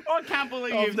 I can't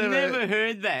believe you've never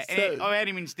heard that. I had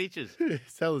him in stitches.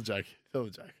 Tell the joke.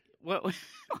 Well,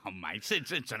 oh, mate,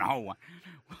 it's an old one.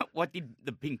 What did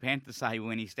the Pink Panther say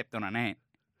when he stepped on an ant?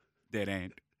 Dead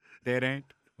ant. Dead ant.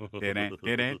 Dead ant.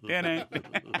 Dead ant. Dead ant.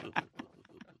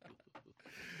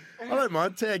 I don't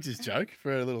mind Tags' joke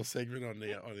for a little segment on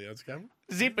the Odds Cover.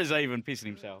 Zipper's even pissing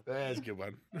himself. That's a good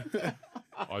one.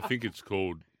 I think it's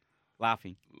called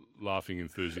Laughing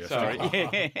enthusiastic. Sorry.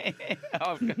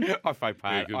 I faux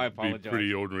pas. It I could be apologise.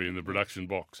 pretty ordinary in the production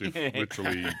box if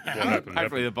literally what happened.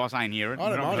 Hopefully the boss ain't hearing it. I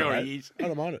don't I'm mind sure it. he Mate. is. I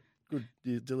don't mind it. Good.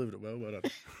 You delivered it well. Well done.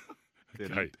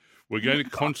 Okay. We're going to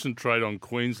concentrate on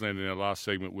Queensland in our last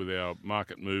segment with our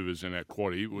market movers and our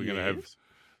quaddie. We're going to have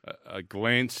a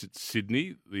glance at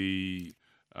Sydney, the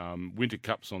Winter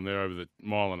Cups on there over the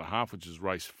 1.5 miles, which is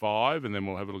race 5, and then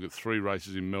we'll have a look at 3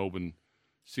 races in Melbourne,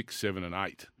 6, 7 and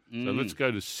 8. So let's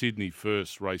go to Sydney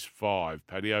first, race 5,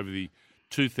 Paddy, over the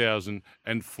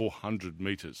 2,400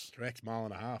 metres. Correct. 1.5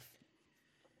 miles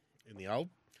in the old.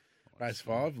 Race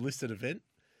 5, listed event.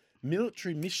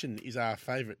 Military Mission is our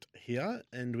favourite here,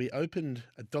 and we opened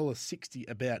 $1.60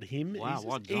 about him. Wow, He's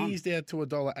well just done. eased out to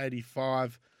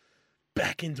 $1.85,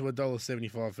 back into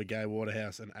 $1.75 for Gay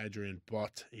Waterhouse and Adrian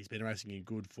Bott. He's been racing in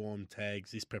good form.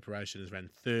 Tags. This preparation has ran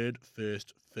 3rd,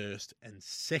 1st, and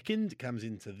 2nd. Comes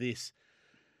into this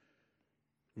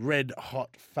red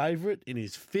hot favourite in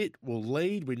his fit, will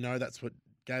lead. We know that's what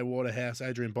Gay Waterhouse,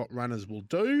 Adrian Bott runners will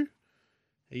do.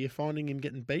 Are you finding him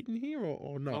getting beaten here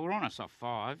or not? Well, we're on a soft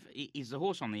 5. He's the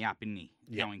horse on the up, isn't he?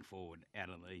 Yeah. Going forward out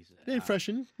of these. Yeah,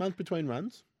 freshen, month between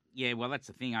runs. Yeah, well, that's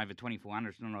the thing. Over 2,400,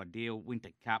 it's not ideal. Winter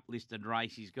Cup listed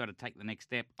race. He's got to take the next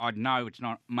step. I know it's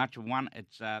not much of one.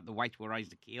 It's the weights were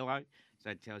raised a kilo, so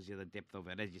it tells you the depth of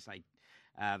it. As you say,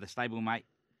 the stablemate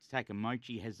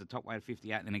Takamochi has the top weight of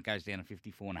 58, then it goes down to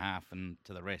 54.5 and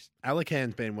to the rest.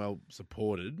 Alacan's been well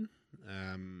supported.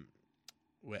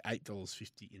 We're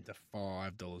 $8.50 into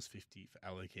 $5.50 for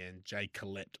Alacan. Jay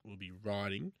Collette will be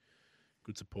riding.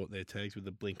 Good support there, Tags, with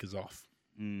the blinkers off.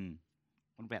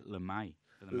 What about LeMay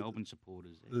for the Melbourne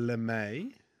supporters?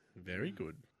 LeMay, very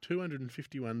good.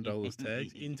 $251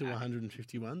 Tags into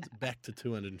 151s, back to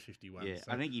 251. Yeah,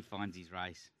 So, I think he finds his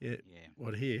race. yeah.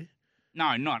 What here?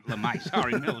 No, not LeMay.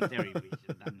 Sorry, Military Vision.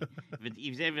 If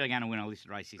he's ever going to win a listed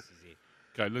race, this is it.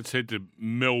 Okay, let's head to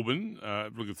Melbourne.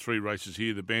 Look at 3 races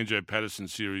here. The Banjo Patterson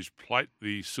Series Plate,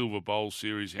 the Silver Bowl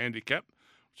Series Handicap,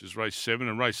 which is race 7,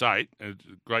 and race 8. A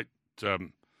great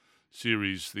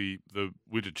series, the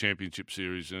Winter Championship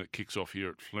Series, and it kicks off here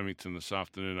at Flemington this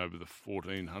afternoon over the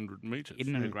 1,400 metres.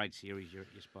 Isn't it a great series? You're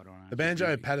spot on. The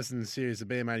Banjo Patterson Series, the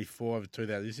BM84 over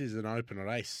 2,000. This is an open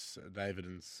race, David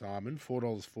and Simon.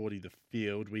 $4.40 the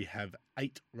field. We have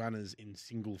 8 runners in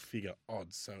single figure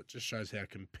odds, so it just shows how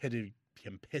competitive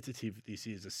this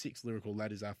is. The 6 Lyrical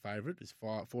Lad is our favourite. It's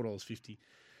 $4.50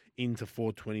 into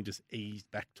 $4.20, just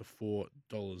eased back to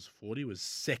 $4.40. Was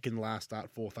 2nd last start,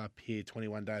 4th up here,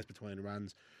 21 days between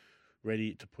runs.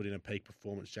 Ready to put in a peak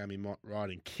performance. Jamie Mott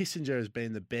riding. Kissinger has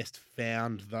been the best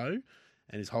found, though,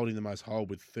 and is holding the most hold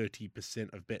with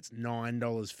 30% of bets.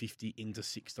 $9.50 into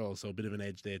 $6, so a bit of an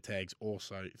edge there. Tags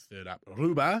also 3rd up.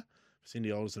 Ruba,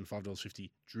 Cindy Alderson, $5.50,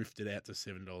 drifted out to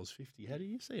 $7.50. How do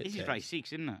you see it, This is Tags? race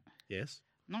 6, isn't it? Yes.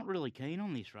 Not really keen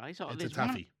on this race. Oh, It's a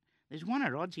toughie. There's one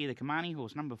at odds here, the Kamani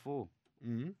horse, number 4.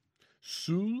 Mm-hmm.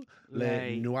 Sous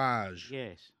les nuages.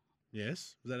 Yes.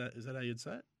 Yes. Is that how you'd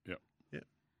say it? Yep. Yeah.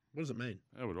 What does it mean?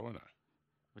 How would I know?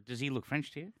 But does he look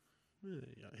French to you?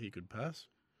 Yeah, he could pass.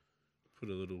 Put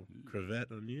a little cravat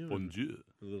on you. Bonjour.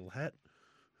 A little hat.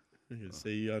 I can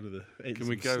see you under the. Can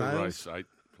we go to race 8,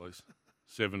 please?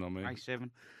 7, I mean. Race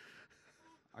 7.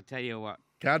 I tell you what.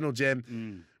 Cardinal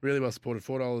Gem, really well supported.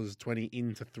 $4.20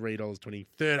 into $3.20.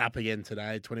 3rd up again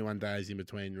today. 21 days in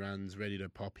between runs. Ready to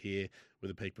pop here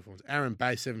with a peak performance. Aaron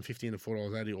Bay, $7.50 into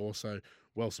 $4.80. Also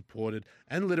well supported.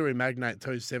 And Literary Magnate,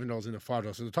 too, $7 into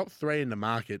 $5. So the top 3 in the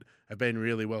market have been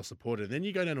really well supported. Then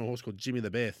you go down to a horse called Jimmy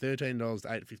the Bear, $13 to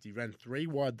 $8.50. Ran 3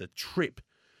 wide the trip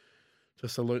to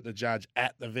salute the judge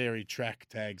at the very track,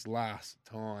 Tags, last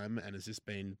time, and has just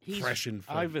been freshened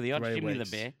for over the odds, 3 Jimmy weeks.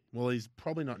 the Bear. Well, he's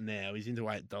probably not now. He's into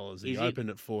 $8. He Is he?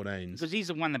 opened at 14s. Because he's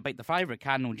the one that beat the favourite,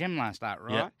 Cardinal Gem, last start,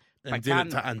 right? Yep. But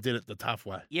And did it the tough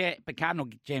way. Yeah, but Cardinal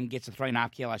Gem gets a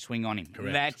 3.5 kilo swing on him.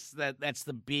 Correct. That's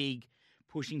the big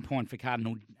pushing point for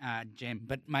Cardinal Gem.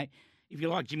 But, mate, if you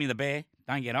like Jimmy the Bear,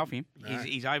 don't get off him. No.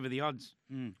 He's over the odds.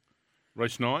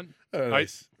 Race 9?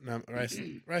 Race number I'm 8.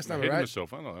 ahead of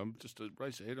myself, aren't I? I'm just a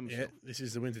race ahead of Yeah, myself. this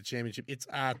is the Winter Championship. It's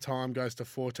our time, goes to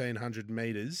 1,400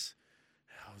 metres.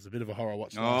 It was a bit of a horror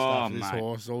watch last night for this mate.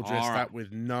 horse. All dressed Horror. up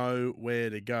with nowhere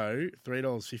to go.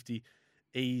 $3.50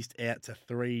 eased out to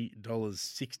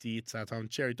 $3.60. It's our time.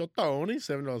 Cherry Totoni,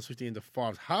 $7.50 into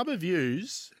 $5. Harbour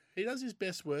Views He does his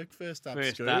best work first up.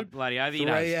 First Scoop. up, bloody oath he Three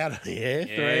does. out of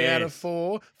three out of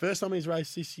four. First time he's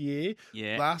raced this year.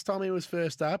 Yeah. Last time he was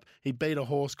first up, he beat a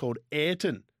horse called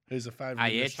Ayrton, who's a favourite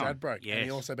in the Ayrton, Stradbroke. And he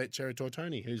yes. also beat Cherry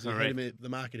Tortoni, who's Correct. ahead of the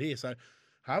market here. So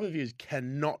Harbour Views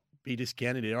cannot be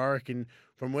discounted here. I reckon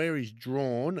from where he's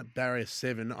drawn, barrier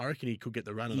 7, I reckon he could get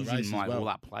the run He's of the race in my as well.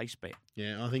 all-up place bet.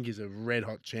 Yeah, I think he's a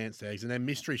red-hot chance, Tags. And then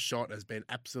Mystery Shot has been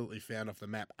absolutely found off the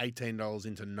map. $18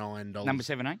 into $9. Number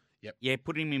 7, eh? Yep. Yeah,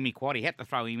 put him in my quad. He had to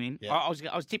throw him in. Yep.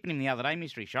 I was tipping him the other day,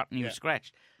 Mystery Shot, and he was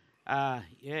scratched.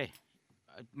 Yeah.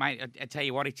 Mate, I tell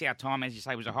you what, it's our time. As you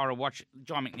say, it was a horror watch.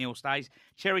 John McNeil stays.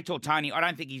 Cherry Tortoni, I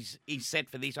don't think he's set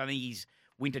for this. I think he's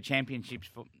Winter Championships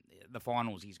for the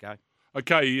finals he's go.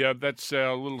 Okay, that's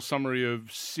our little summary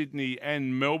of Sydney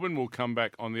and Melbourne. We'll come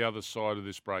back on the other side of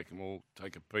this break and we'll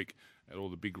take a peek at all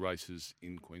the big races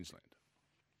in Queensland.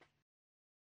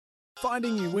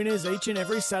 Finding you winners each and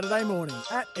every Saturday morning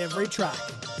at every track.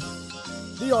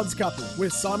 The Odds Couple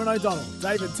with Simon O'Donnell,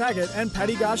 David Taggart and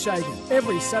Paddy Garshagen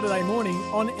every Saturday morning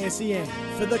on SEN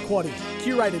for The Quaddie.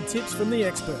 Curated tips from the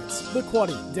experts. The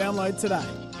Quaddie. Download today.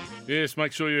 Yes,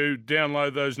 make sure you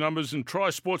download those numbers and try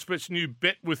Sportsbet's new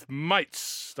Bet with Mates.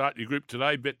 Start your group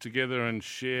today, bet together and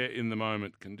share in the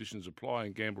moment. Conditions apply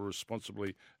and gamble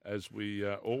responsibly as we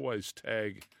always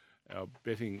tag our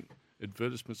betting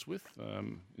advertisements with.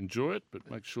 Enjoy it, but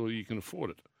make sure you can afford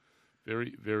it.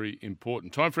 Very, very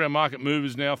important. Time for our market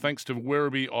movers now, thanks to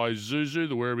Werribee Isuzu,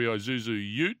 the Werribee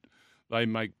Isuzu Ute. They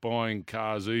make buying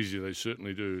cars easy. They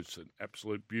certainly do. It's an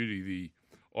absolute beauty, the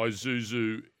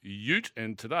Isuzu Ute.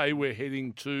 And today we're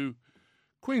heading to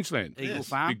Queensland. Eagle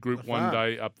Farm. Big Group 1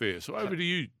 day up there. So over to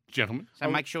you, gentlemen. So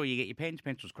make sure you get your pens,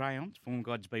 pencils, crayons. Form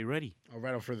guides be ready. I'll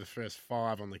rattle through the first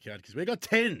 5 on the card because we got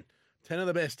 10. 10 of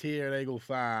the best here at Eagle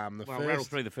Farm. The Rattle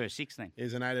first through the first 6 then.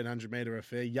 is an 1,800 metre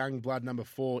affair. Young Blood number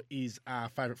 4 is our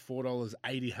favourite,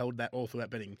 $4.80. Held that all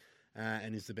throughout betting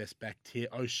and is the best backed here.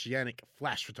 Oceanic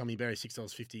Flash for Tommy Berry,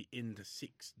 $6.50 into $6.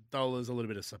 A little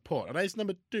bit of support. Race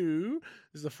number 2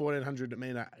 is the 1,400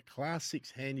 metre Class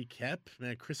 6 handicap.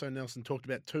 Now, Chris O'Nelson talked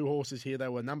about 2 horses here. They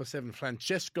were number 7,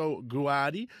 Francesco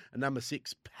Guardi, and number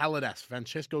 6, Paladas.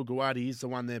 Francesco Guardi is the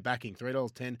one they're backing.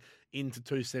 $3.10 into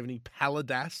 $2.70.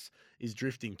 Paladas is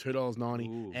drifting,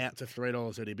 $2.90 out to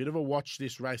 $3.30. A bit of a watch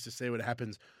this race to see what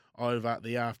happens over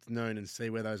the afternoon and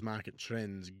see where those market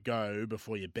trends go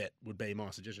before you bet would be my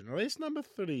suggestion. Race number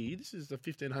 3, this is the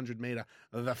 1,500 metre,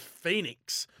 the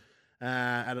Phoenix,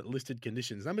 at listed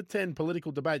conditions. Number 10,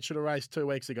 Political Debate, should have raced 2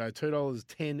 weeks ago,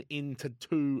 $2.10 into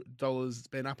 $2. It's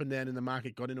been up and down in the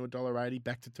market, got into $1.80,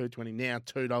 back to $2.20, now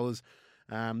 $2.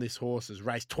 This horse has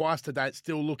raced twice to date,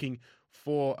 still looking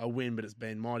for a win, but it's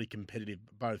been mighty competitive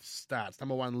both starts.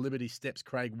 Number 1, Liberty Steps,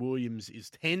 Craig Williams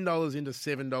is $10 into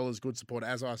 $7. Good support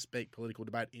as I speak. Political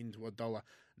Debate into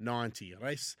 $1.90.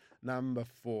 Race number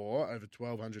 4 over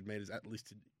 1,200 metres at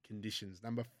listed conditions.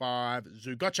 Number 5,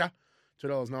 Zougotcha,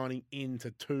 $2.90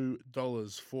 into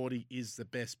 $2.40 is the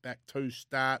best back. 2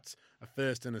 starts, a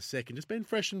first and a second. Just been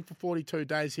freshened for 42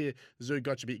 days here.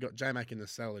 Zougotcha, but you got J-Mac in the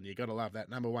cellar, you got to love that.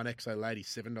 Number 1, Exo Lady,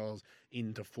 $7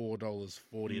 into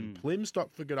 $4.40. And Plim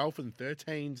Stock for Godolphin,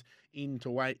 13s into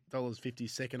 $8.50.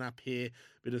 Second up here,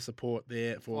 bit of support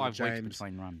there for 5 James weeks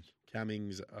between runs.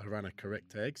 Cummings, a runner,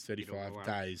 correct tags, 35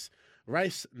 days.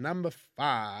 Race number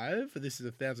 5, this is a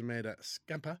 1,000 metre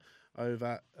scamper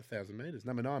over 1,000 metres.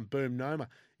 Number 9, Boom Noma,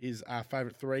 is our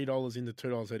favourite, $3 into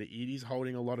 $2.30. It is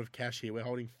holding a lot of cash here. We're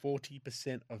holding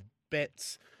 40% of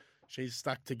bets. She's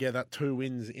stuck together 2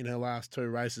 wins in her last 2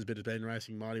 races, but has been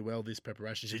racing mighty well this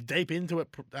preparation. She's deep into it,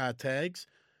 tags.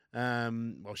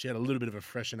 Well, she had a little bit of a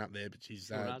freshen up there, but she's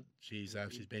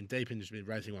been deep and she's been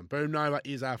racing one. Boom Nova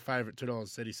is our favourite,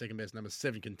 $2.30. Second best, number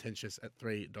 7, Contentious at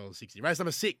 $3.60. Race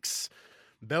number 6,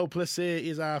 Belle Plaisir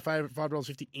is our favourite,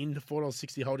 $5.50 into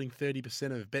 $4.60, holding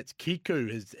 30% of bets.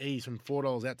 Kiku has eased from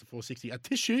 $4 out to $4.60.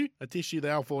 A tissue,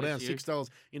 they all fall down, $6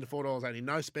 into $4.80.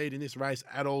 No speed in this race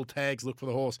at all. Tags, look for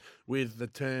the horse with the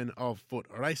turn of foot.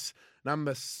 Race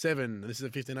number 7, this is a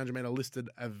 1,500 metre listed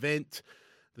event.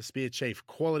 The Spear Chief,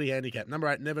 quality handicap. Number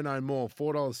 8, Never Know More,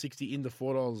 $4.60 into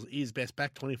 $4 is best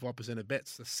back, 25% of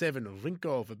bets. The 7,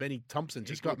 Rinko for Benny Thompson,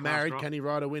 just got married. Can he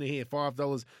ride a winner here?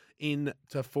 $5 into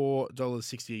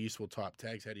 $4.60, a useful type.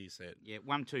 Tags, how do you see it? Yeah,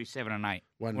 1, 2, 7 and 8.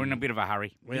 We're in a bit of a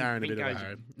hurry. We are in a bit of a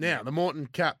hurry. Now, the Morton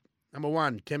Cup. Number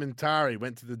 1, Kementari,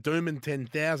 went to the Dooman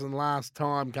 10,000 last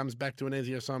time, comes back to an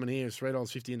easier assignment here. It's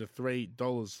 $3.50 into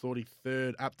 $3.40.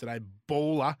 Third up today,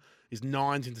 Baller is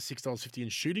 9s into $6.50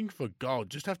 and shooting for gold.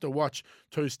 Just have to watch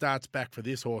 2 starts back for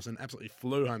this horse and absolutely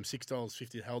flew home.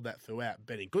 $6.50, held that throughout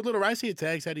betting. Good little race here,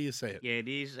 Tags. How do you see it? Yeah, it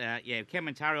is.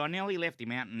 Kementari, I nearly left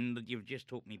him out and you've just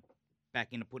talked me back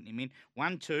into putting him in.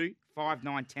 1, 2, 5,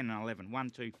 9, 10 and 11. 1,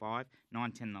 2, 5,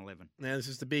 9, 10 and 11. Now, this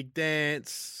is the big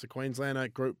dance. The Queenslander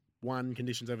Group 1,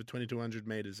 conditions over 2,200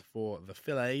 metres for the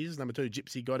fillies. Number 2,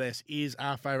 Gypsy Goddess is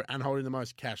our favourite and holding the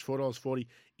most cash. $4.40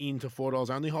 into $4.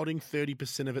 Only holding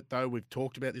 30% of it, though. We've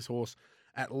talked about this horse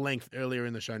at length earlier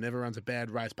in the show. Never runs a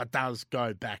bad race, but does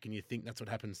go back, and you think that's what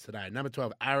happens today. Number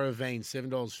 12, Aravine,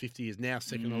 $7.50 is now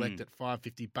second elect at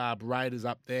 $5.50. Barb Raiders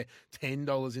up there,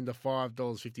 $10 into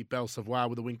 $5.50. Belle Savoie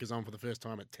with the winkers on for the first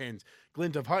time at 10s.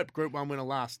 Glint of Hope, Group 1 winner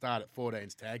last start at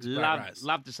 14s. Tags.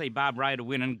 Love to see Barb Raider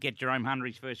win and get Jerome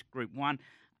Huntery's first Group 1.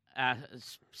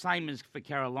 Same as for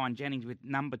Caroline Jennings with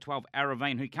number 12,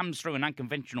 Aravine, who comes through an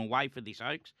unconventional way for this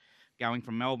Oaks, going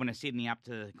from Melbourne to Sydney up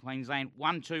to Queensland.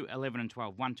 1, 2, 11 and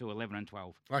 12. 1, 2, 11 and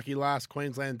 12. Lucky last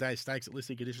Queensland Day Stakes at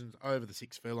listed conditions over the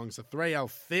 6 furlongs. The 3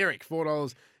 Altheric,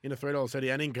 $4 into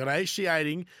 $3.30. And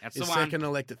Ingratiating is second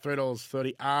elect at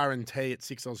 $3.30. R&T at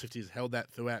 $6.50 has held that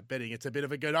throughout betting. It's a bit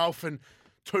of a Godolphin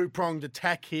two-pronged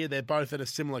attack here. They're both at a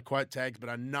similar quote tags, but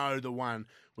I know the one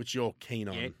which you're keen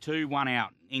on. Yeah, 2, 1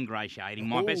 out. Ingratiating.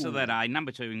 My best of the day.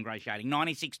 Number 2, Ingratiating.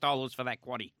 $96 for that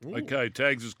quaddie. Okay,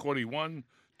 tags is quaddie 1,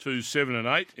 2, 7 and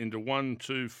 8 into 1,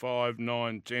 2, 5,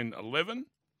 9, 10, 11.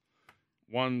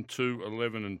 1, 2,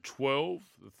 11 and 12,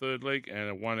 the third leg, and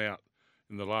a 1 out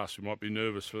in the last. We might be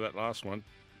nervous for that last one.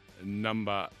 And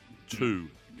number 2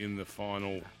 in the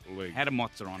final leg. Had a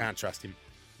Mozza on. Can't trust him.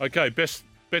 Okay, best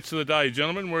bets of the day,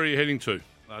 gentlemen. Where are you heading to?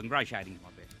 Ingratiating's my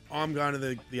bet. I'm going to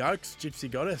the Oaks, Gypsy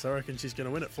Goddess. I reckon she's going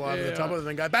to win it. Fly over the top of it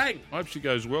and go bang. I hope she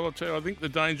goes well. I tell you, I think the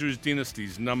danger is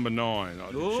Dynasty's number 9.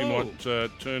 I think she might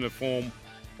turn her form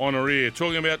on her ear.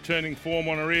 Talking about turning form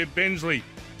on her ear, Bensley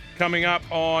coming up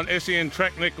on SEN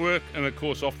Track Network, and of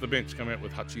course off the bench coming out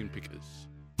with Hutchie and Pickers.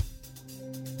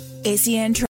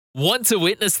 SEN Want to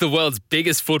witness the world's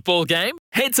biggest football game?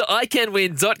 Head to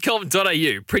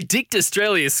iCanWin.com.au, predict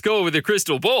Australia's score with a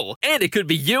crystal ball, and it could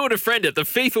be you and a friend at the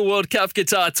FIFA World Cup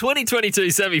Qatar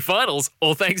 2022 semi-finals,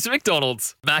 all thanks to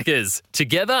McDonald's. Maccas,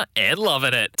 together and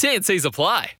loving it. TNCs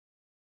apply.